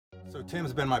So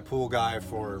Tim's been my pool guy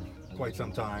for quite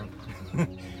some time.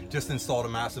 Just installed a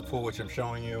massive pool, which I'm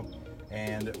showing you.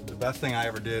 And the best thing I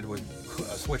ever did was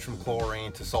switch from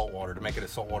chlorine to salt water to make it a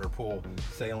saltwater pool,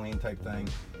 saline type thing.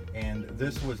 And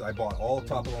this was, I bought all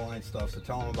top of the line stuff, so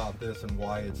tell them about this and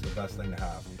why it's the best thing to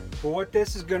have. Well, what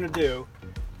this is going to do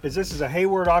is this is a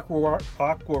Hayward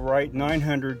AquaRite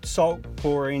 900 salt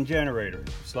chlorine generator,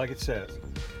 just like it says.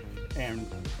 And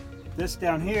this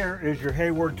down here is your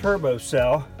Hayward turbo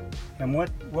cell. And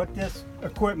what this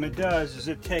equipment does is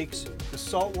it takes the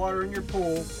salt water in your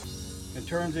pool and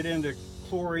turns it into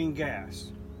chlorine gas.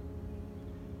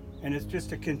 And it's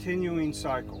just a continuing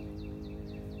cycle.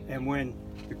 And when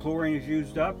the chlorine is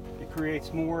used up, it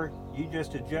creates more. You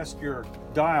just adjust your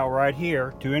dial right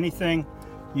here to anything.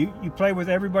 You play with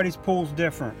everybody's pool's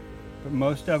different, but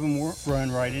most of them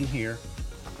run right in here.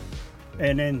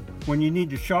 And then when you need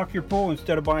to shock your pool,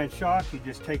 instead of buying shock, you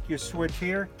just take your switch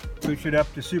here, push it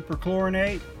up to super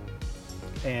chlorinate,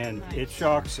 and nice. It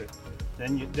shocks it.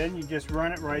 Then you just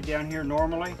run it right down here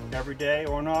normally every day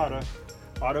on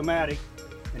automatic,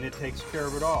 and it takes care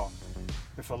of it all.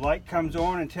 If a light comes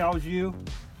on and tells you,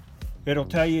 it'll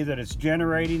tell you that it's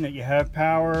generating, that you have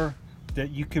power, that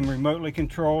you can remotely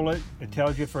control it. It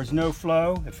tells you if there's no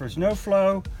flow. If there's no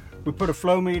flow, we put a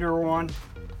flow meter on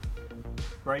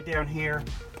right down here.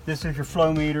 This is your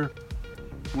flow meter.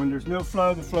 When there's no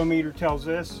flow, the flow meter tells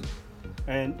this,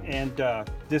 and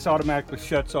this automatically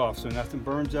shuts off, so nothing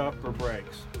burns up or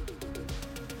breaks.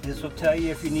 This will tell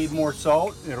you if you need more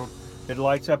salt. It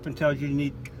lights up and tells you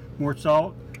need more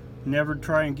salt. Never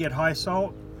try and get high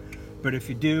salt, but if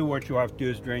you do, what you'll have to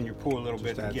do is drain your pool a little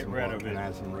bit to get rid of it and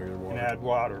add some regular water. And add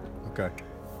water. Okay.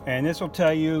 And this will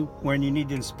tell you when you need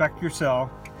to inspect your cell,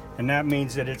 and that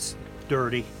means that it's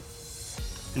dirty.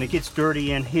 And it gets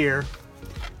dirty in here,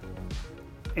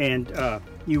 and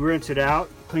you rinse it out,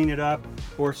 clean it up,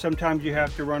 or sometimes you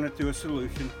have to run it through a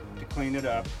solution to clean it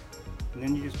up, and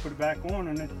then you just put it back on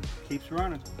and it keeps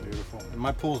running. Beautiful. And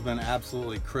my pool's been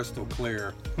absolutely crystal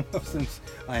clear since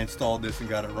I installed this and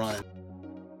got it running.